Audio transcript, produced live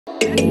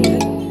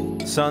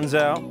Sun's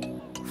out,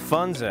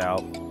 fun's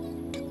out,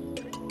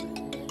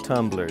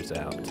 tumblers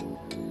out.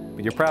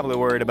 But you're probably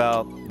worried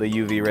about the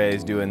UV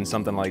rays doing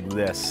something like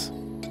this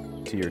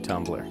to your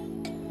tumbler.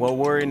 Well,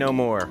 worry no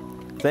more.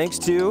 Thanks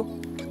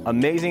to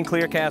Amazing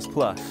Clearcast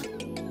Plus,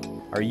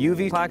 our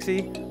UV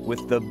epoxy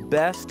with the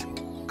best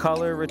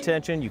color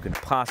retention you can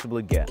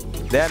possibly get.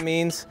 That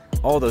means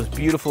all those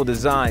beautiful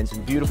designs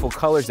and beautiful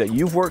colors that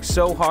you've worked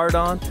so hard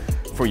on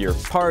for your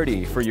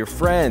party, for your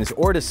friends,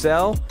 or to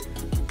sell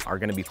are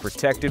gonna be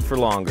protected for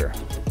longer.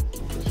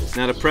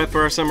 Now to prep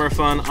for our summer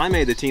fun, I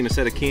made the team a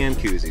set of can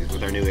koozies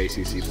with our new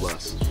ACC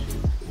Plus.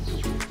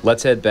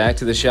 Let's head back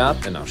to the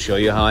shop and I'll show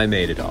you how I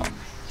made it all.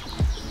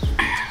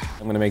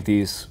 I'm gonna make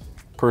these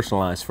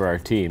personalized for our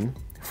team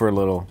for a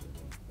little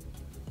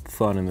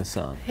fun in the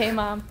sun. Hey,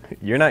 Mom.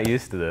 You're not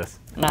used to this.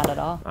 Not at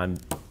all. I'm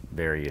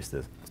very used to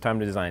this. It's time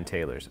to design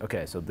tailors.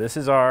 Okay, so this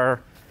is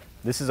our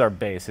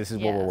base. This is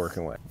what we're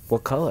working with.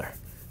 What color?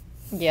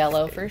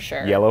 Yellow for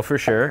sure. Yellow for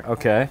sure,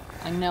 okay.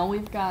 I know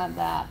we've got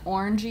that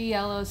orangey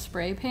yellow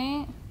spray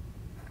paint.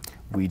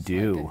 We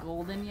do. Like a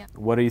golden yellow.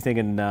 What are you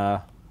thinking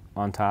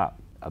on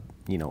top?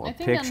 You know, a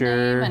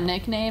picture. A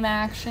nickname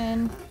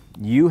action.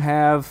 You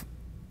have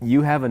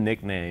a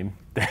nickname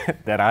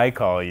that I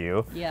call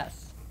you.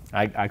 Yes.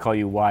 I call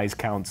you Wise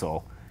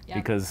Counsel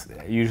because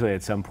usually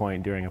at some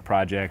point during a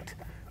project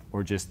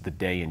or just the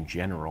day in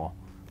general,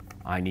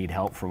 I need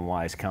help from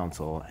Wise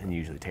Counsel, and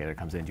usually Taylor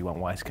comes in. Do you want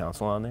Wise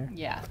Counsel on there?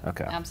 Yeah.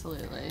 Okay.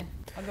 Absolutely.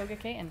 I'll go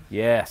get Kaiten.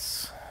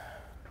 Yes.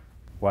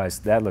 Wise,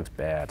 that looks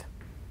bad.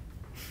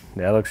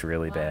 That looks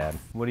really bad.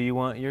 What do you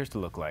want yours to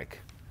look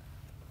like?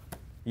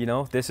 You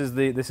know, this is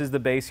the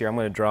base here. I'm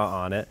going to draw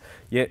on it.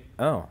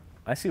 Oh,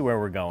 I see where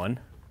we're going.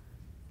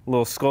 A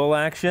little skull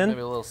action.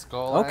 Maybe a little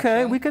skull action.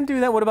 Okay, we can do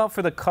that. What about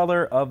for the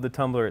color of the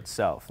tumbler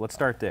itself? Let's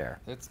start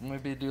there. Let's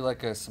maybe do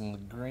like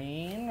some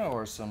green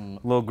or some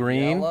little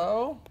green.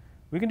 Yellow.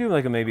 We can do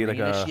like maybe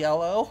greenish like a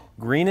yellow.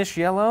 Greenish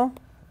yellow.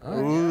 Oh,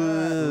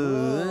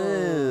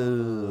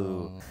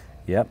 Ooh.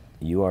 Yep,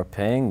 you are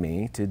paying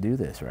me to do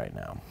this right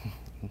now.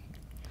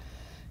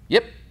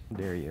 Yep.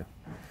 Dare you.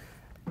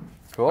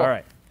 Cool. All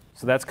right.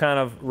 So that's kind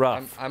of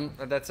rough.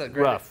 That's a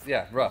great. Rough.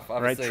 Yeah, rough.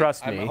 Obviously, right.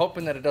 Trust me. I'm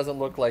hoping that it doesn't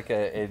look like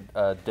a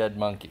dead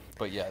monkey.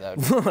 But yeah, that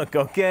would look.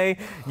 Okay.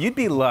 You'd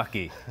be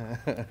lucky.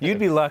 You'd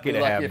be lucky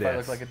to have if this. I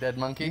look like a dead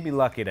monkey. You'd be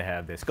lucky to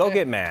have this. Go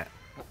get Matt.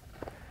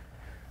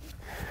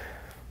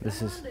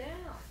 This is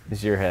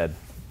your head.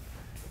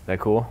 That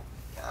cool?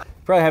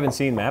 Probably haven't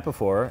seen Matt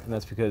before, and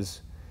that's because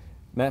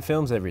Matt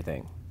films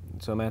everything.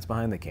 So Matt's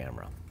behind the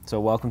camera. So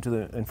welcome to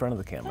in front of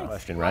the camera.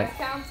 Question, right? Wise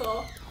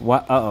Counsel.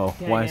 What?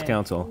 Wise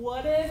Counsel.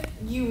 What if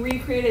you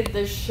recreated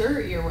the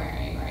shirt you're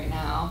wearing right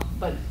now,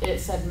 but it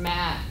said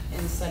Matt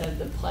instead of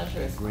the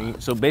pleasure Green.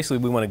 So basically,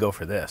 we want to go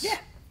for this. Yeah.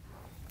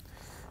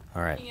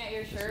 All right. Looking at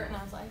your shirt, and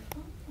I was like,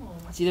 oh.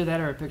 It's either that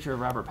or a picture of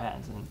Robert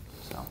Pattinson.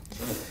 So.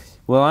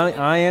 Well,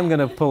 I am going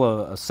to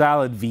pull a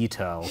solid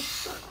veto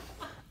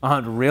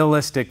on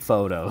realistic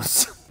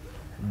photos.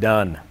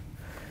 Done.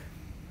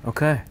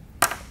 Okay.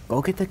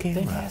 Go get the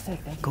camera. Fantastic.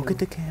 Thank Go you. get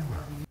the camera.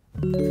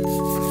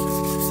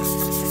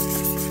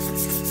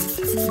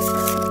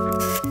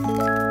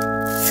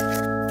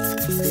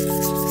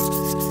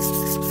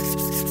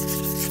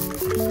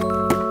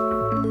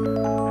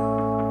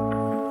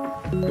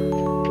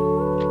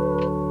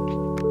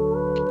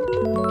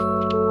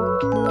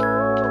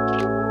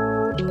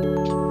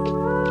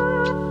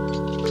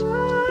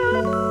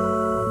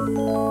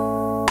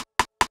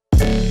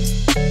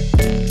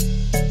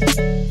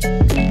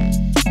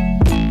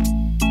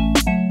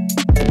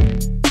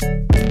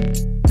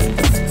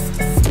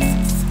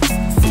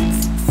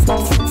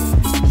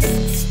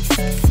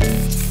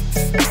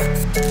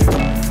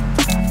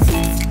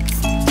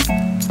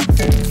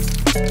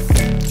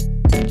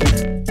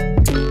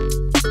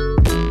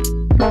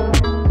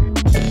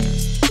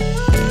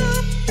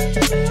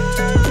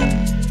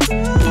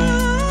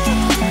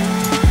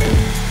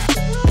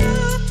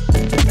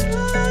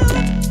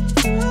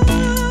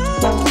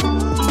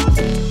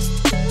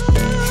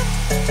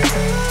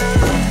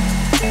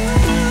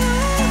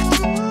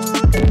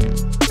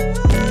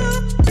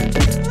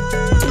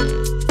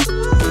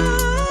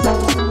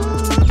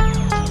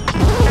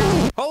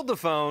 The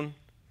phone.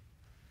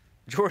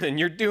 Jordan,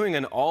 you're doing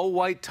an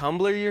all-white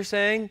tumbler, you're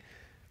saying?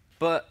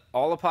 But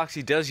all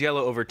epoxy does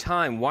yellow over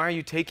time. Why are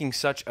you taking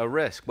such a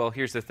risk? Well,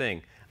 here's the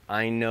thing.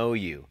 I know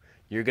you.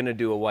 You're going to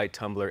do a white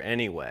tumbler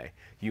anyway.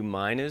 You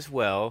might as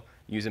well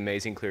use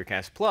Amazing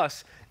Clearcast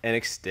Plus and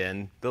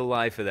extend the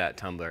life of that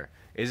tumbler.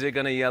 Is it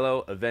going to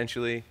yellow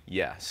eventually?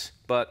 Yes.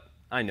 But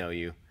I know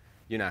you.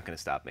 You're not going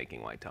to stop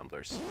making white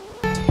tumblers.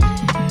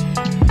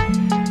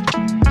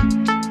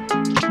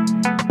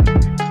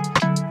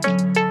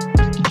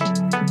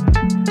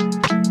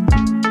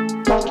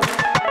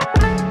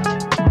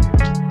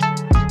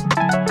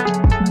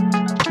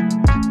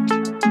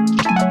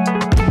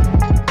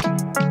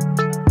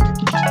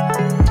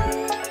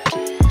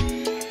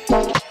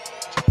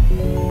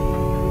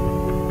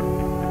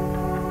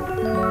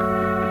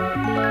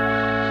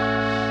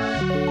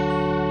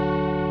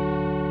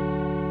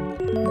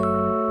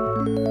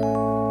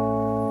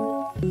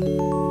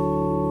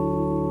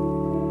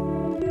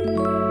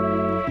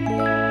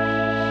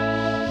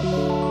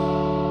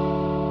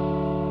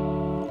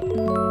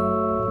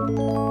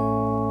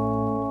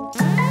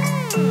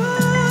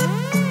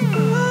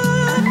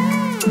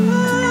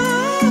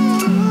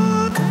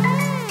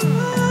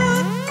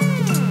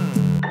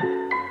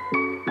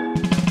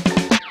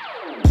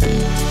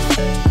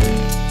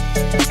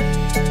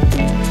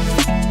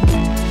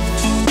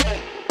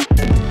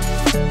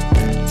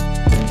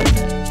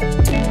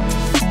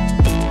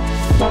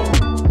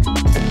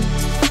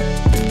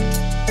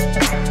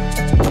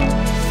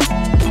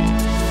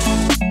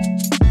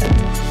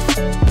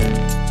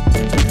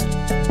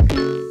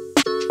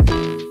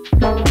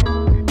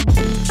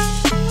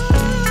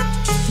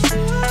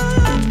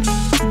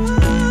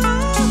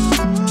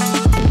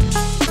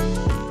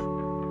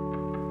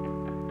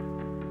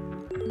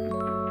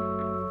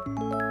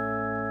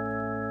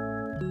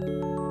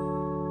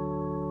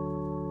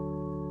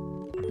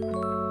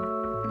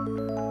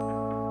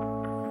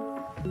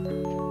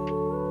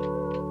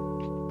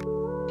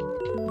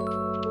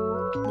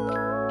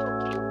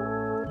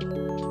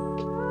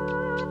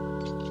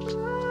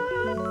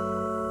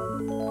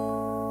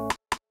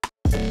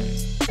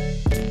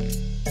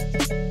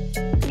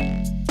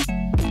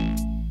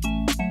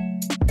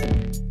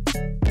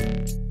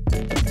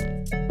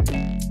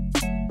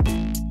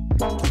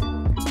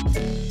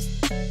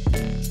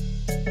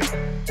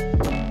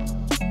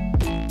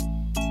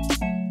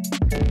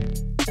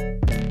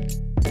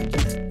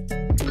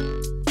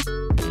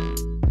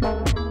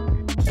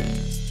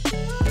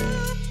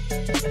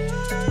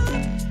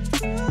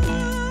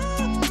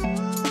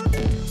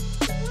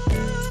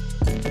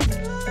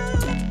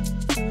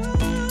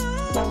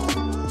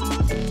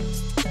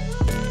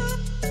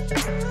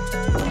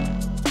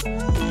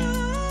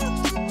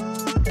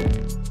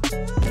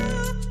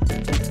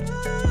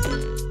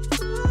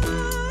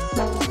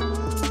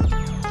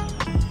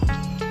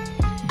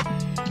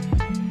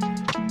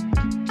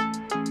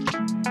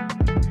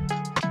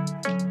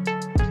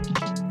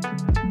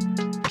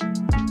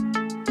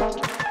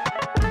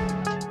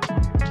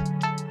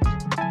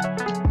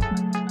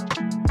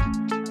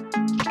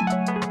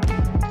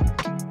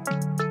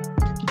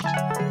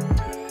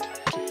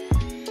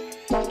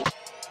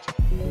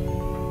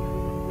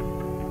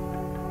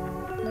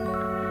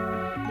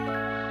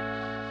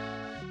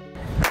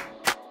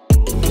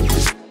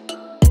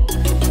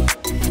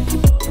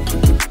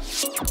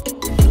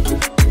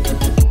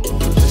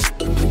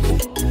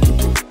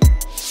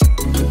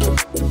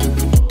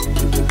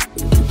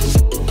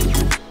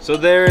 So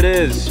there it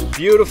is,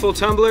 beautiful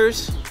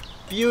tumblers,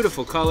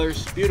 beautiful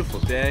colors, beautiful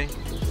day.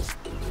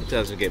 It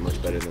doesn't get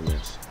much better than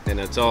this. And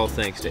it's all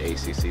thanks to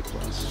ACC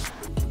Plus.